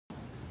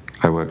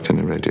I worked in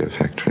a radio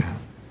factory.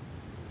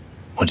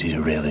 What did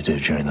you really do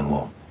during the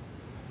war?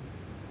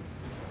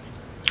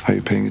 Are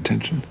you paying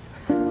attention?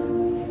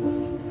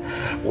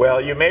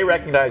 Well, you may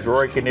recognize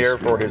Rory Kinnear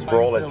for his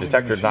role as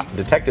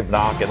Detective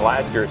Knock in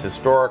last year's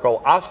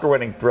historical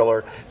Oscar-winning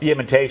thriller, The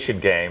Imitation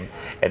Game.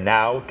 And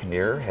now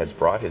Kinnear has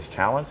brought his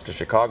talents to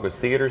Chicago's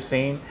theater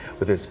scene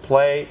with his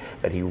play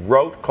that he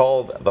wrote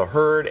called The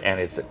Herd, and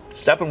it's at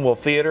Steppenwolf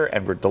Theatre,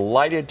 and we're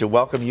delighted to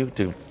welcome you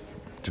to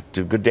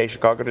Good Day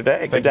Chicago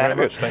today. Good to have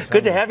you.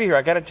 Good to have you here.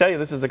 I got to tell you,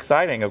 this is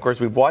exciting. Of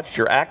course, we've watched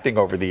your acting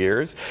over the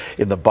years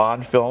in the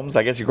Bond films.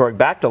 I guess you're going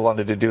back to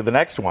London to do the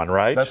next one,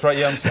 right? That's right.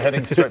 Yeah, I'm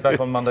heading straight back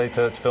on Monday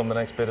to film the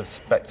next bit of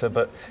Spectre.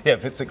 But yeah,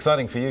 if it's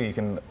exciting for you, you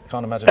can't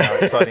imagine how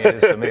exciting it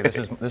is for me. This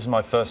is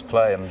my first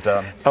play, and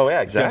oh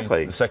yeah,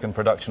 exactly. The second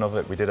production of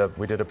it. We did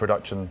a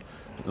production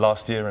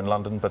last year in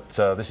London, but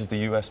this is the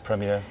US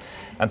premiere,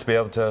 and to be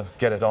able to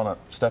get it on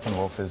at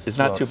Steppenwolf is... It's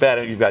not too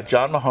bad. You've got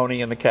John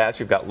Mahoney in the cast,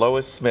 you've got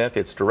Lois Smith,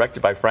 it's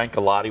directed by Frank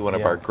Galati, one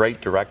of our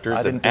great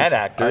directors and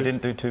actors. I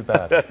didn't do too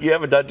bad. You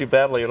haven't done too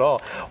badly at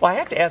all. Well, I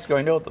have to ask you,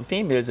 I know the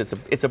theme is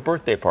it's a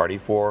birthday party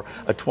for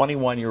a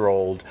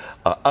 21-year-old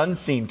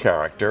unseen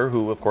character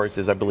who, of course,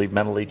 is, I believe,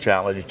 mentally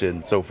challenged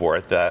and so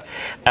forth. And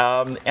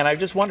I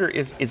just wonder,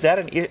 is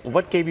that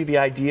what gave you the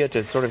idea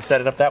to sort of set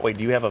it up that way?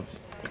 Do you have a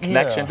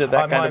connection to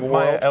that kind of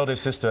world? My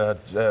eldest sister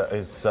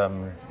is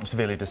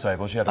severely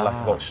disabled. She had a lack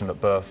of oxygen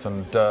at birth,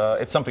 and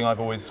it's something I've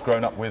always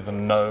grown up with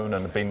and known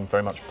and been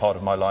very much part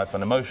of my life,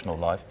 an emotional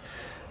life,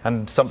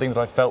 and something that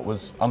I felt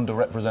was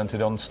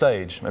underrepresented on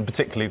stage, and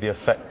particularly the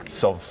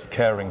effects of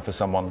caring for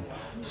someone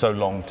so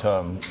long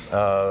term.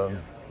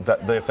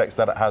 That the effects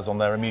that it has on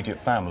their immediate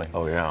family.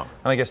 Oh yeah.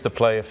 And I guess the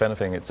play, if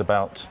anything, it's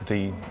about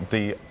the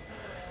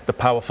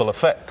powerful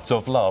effects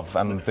of love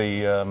and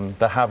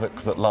the havoc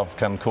that love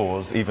can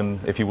cause, even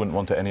if you wouldn't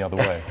want it any other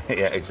way.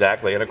 Yeah,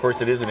 exactly. And of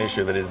course, it is an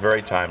issue that is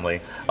very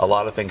timely. A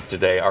lot of things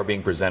today are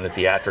being presented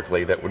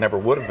theatrically that never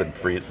would have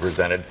been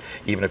presented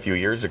even a few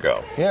years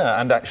ago. Yeah,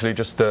 and actually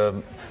just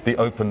the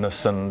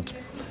openness and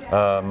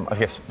I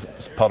guess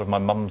part of my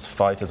mum's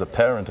fight as a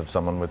parent of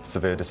someone with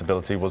severe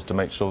disability was to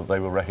make sure that they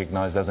were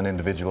recognised as an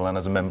individual and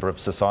as a member of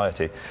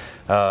society.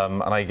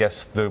 And I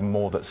guess the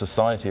more that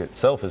society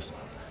itself has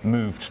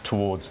moved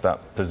towards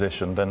that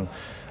position, then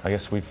I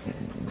guess we've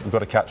got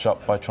to catch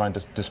up by trying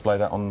to display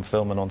that on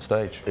film and on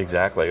stage.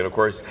 Exactly, and of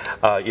course,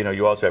 you know,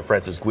 you also have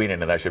Frances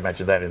Guinan, and I should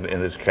mention that in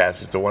this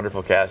cast. It's a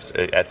wonderful cast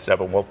at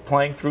Steppenwolf,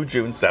 playing through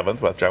June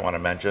 7th, which I want to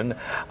mention.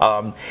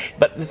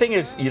 But the thing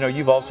is, you know,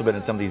 you've also been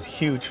in some of these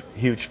huge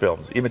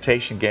films.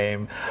 Imitation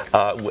Game,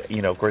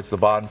 you know, of course, the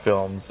Bond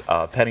films.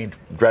 Penny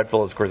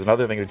Dreadful is, of course,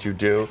 another thing that you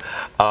do.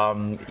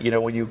 You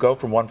know, when you go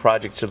from one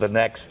project to the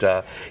next,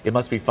 it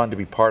must be fun to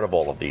be part of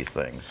all of these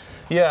things.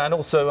 Yeah, and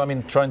also, I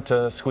mean, trying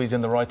to squeeze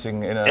in the writing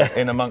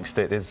in amongst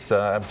it is,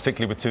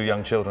 particularly with two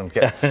young children,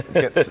 gets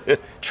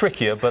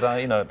trickier. But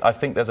you know, I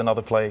think there's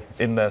another play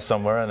in there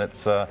somewhere, and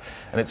it's a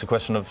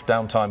question of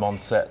downtime on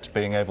set,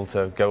 being able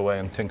to go away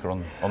and tinker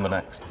on the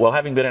next. Well,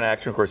 having been an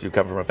actor, of course, you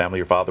come from a family.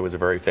 Your father was a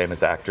very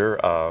famous actor.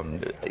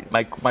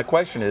 My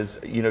question is,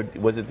 you know,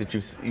 was it that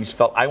you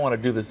felt, I want to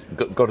do this,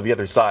 go to the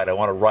other side? I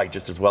want to write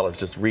just as well as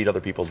just read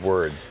other people's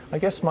words. I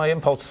guess my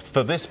impulse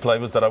for this play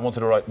was that I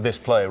wanted to write this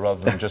play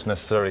rather than just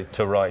necessarily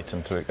to write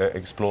and to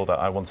explore that.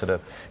 I wanted to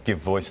give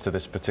voice to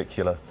this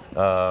particular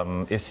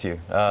issue.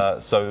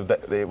 So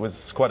that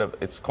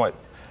it's quite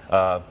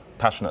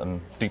passionate and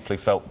deeply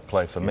felt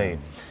play for me.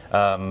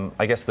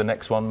 I guess the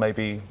next one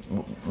maybe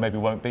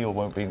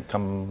won't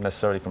come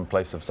necessarily from a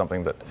place of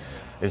something that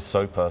is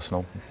so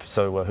personal.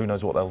 So who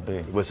knows what that'll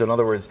be. Well, so in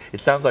other words, it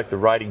sounds like the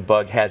writing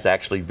bug has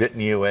actually bitten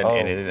you.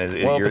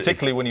 Well,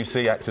 particularly when you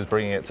see actors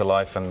bringing it to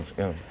life, and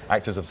you know,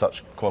 actors of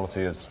such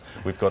quality as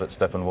we've got at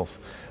Steppenwolf.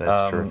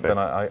 That's terrific. Then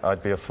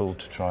I'd be a fool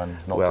to try and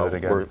not do it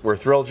again. We're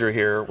thrilled you're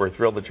here. We're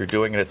thrilled that you're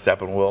doing it at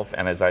Steppenwolf.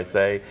 And as I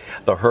say,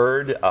 The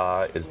Herd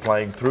is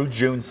playing through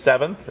June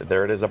 7th.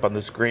 There it is up on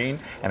the screen.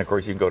 And of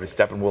course, you can go to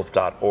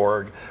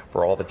steppenwolf.org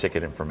for all the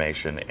ticket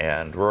information.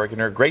 And Rory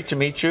Kinnear, great to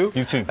meet you.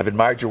 You too. I've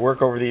admired your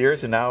work over the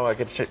years, and now I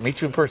get to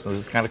meet you in person. This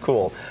is kind of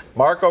cool.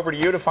 Mark, over to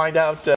you to find out.